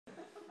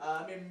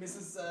Me and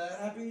Mrs.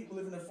 Happy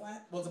live in a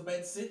flat. Wants a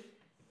bed sit.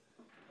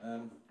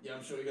 Yeah,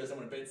 I'm sure you guys don't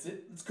want a bed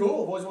sit. It's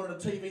cool. I've always wanted a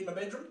TV in my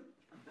bedroom.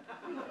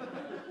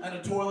 And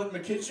a toilet in my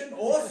kitchen.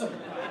 Awesome.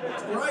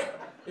 It's great.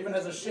 Even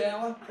has a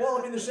shower. While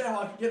I'm in the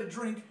shower, I can get a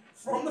drink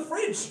from the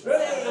fridge.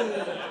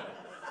 Hey!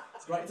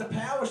 It's great. It's a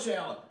power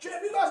shower.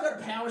 Have you guys got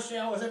a power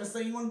shower? Has ever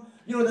seen one?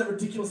 You know that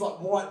ridiculous like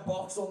white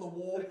box on the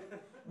wall?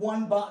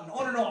 One button,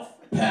 on and off.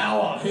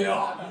 Power. Here.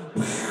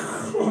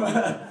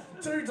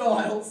 2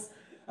 dials.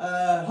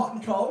 Hot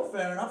and cold,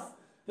 fair enough.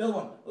 The other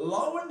one,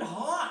 low and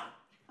high.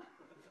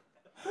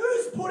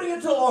 Who's putting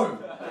it to low?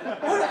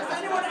 Has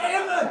anyone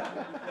ever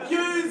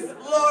used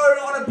low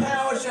on a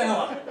power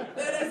shower?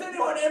 Has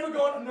anyone ever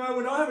gone, no,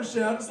 when I have a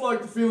shower, I just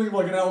like the feeling of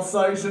like an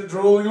Alsatian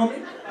drooling on me?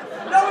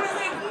 No one has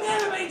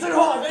never been too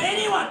high for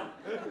anyone.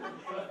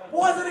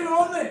 Why is it even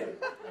on there?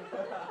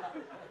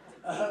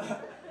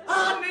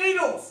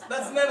 Needles.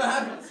 That's never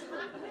happened.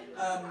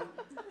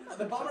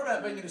 The bummer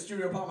about being in a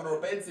studio apartment or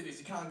a bed sit is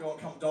you can't go and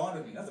come dine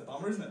with me. That's a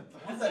bummer, isn't it?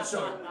 What's that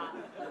show?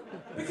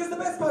 Because the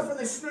best part's when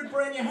they snoop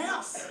around your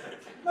house.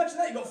 Imagine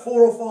that, you've got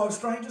 4 or 5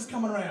 strangers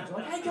coming around. You're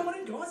like, hey, come on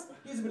in, guys.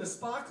 Here's a bit of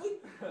sparkly.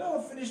 While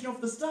I'm finishing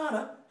off the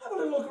starter, have a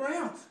little look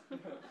around.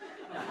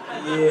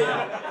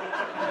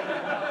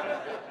 Yeah.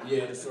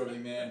 Yeah, just sort of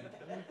thing, man.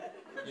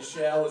 Your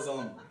shower's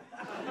on.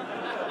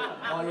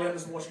 Oh yeah, I'm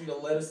just washing the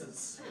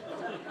lettuces.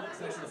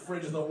 It's next to the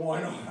fridge, I thought,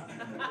 why not?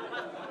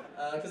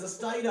 Because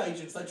estate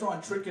agents, they try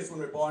and trick us when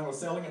we're buying or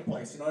selling a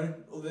place, you know?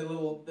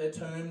 All their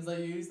terms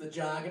they use, the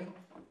jargon.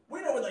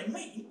 We know what they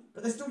mean,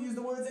 but they still use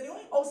the words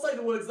anyway. I'll say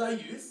the words they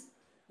use,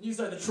 and you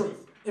say the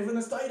truth. If an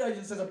estate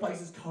agent says a place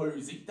is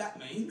cosy, that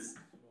means...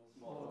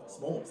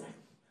 Small.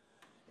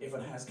 If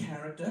it has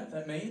character,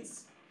 that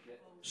means...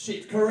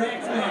 Shit,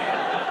 correct,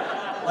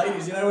 man.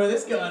 Ladies, you know where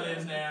this guy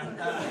lives now.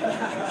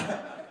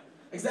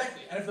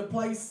 Exactly, and if the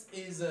place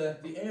is,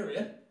 the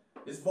area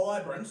is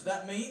vibrant,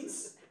 that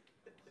means...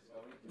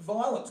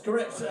 Violent,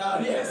 correct.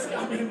 Yes,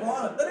 I mean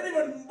violent. They didn't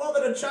even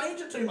bother to change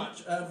it too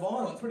much.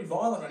 Violent, pretty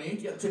violent on here. You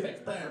get the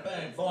 2X, bam,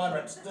 bam,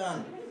 vibrant,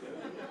 done.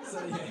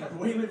 So yeah,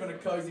 we live in a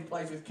cosy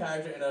place with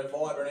character in a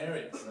vibrant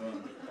area. So,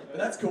 but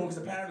that's cool because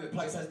apparently the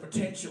place has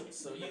potential.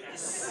 So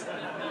yes,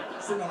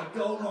 sitting on a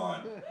gold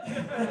mine.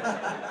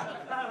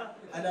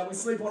 And we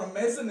sleep on a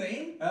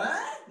mezzanine.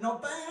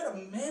 Not bad, a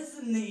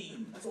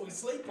mezzanine. That's what we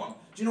sleep on.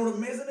 Do you know what a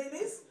mezzanine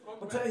is?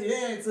 I'll tell you,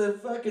 yeah, it's a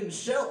fucking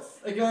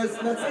shelf. It goes,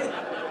 that's it.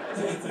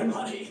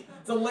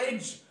 It's a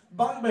ledge.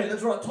 Bunk bed,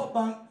 that's right, top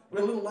bunk.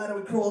 With a little ladder,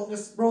 we crawl and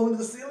just roll into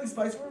the ceiling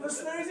space for a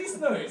snoozy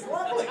snooze.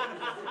 Lovely.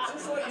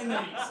 Just what you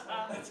need.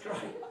 That's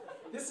great.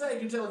 This is how you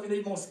can tell if you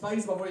need more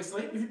space before you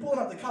sleep. If you're pulling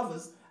up the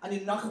covers and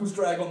your knuckles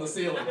drag on the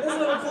ceiling. There's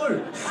no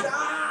clue.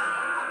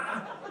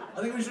 I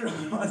think we should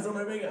realise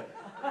something bigger.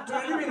 Dude,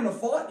 have you been in a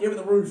fight? Yeah, with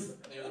the roof.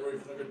 Yeah, with the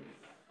roof. Not good.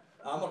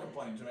 I'm not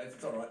complaining too much.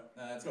 It's alright.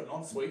 It's got an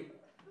ensuite.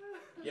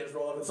 Yeah, just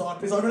roll over the side,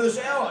 piss over the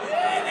shower.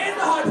 Yeah, there's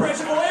the high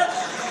pressure for you.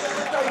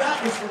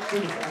 That was for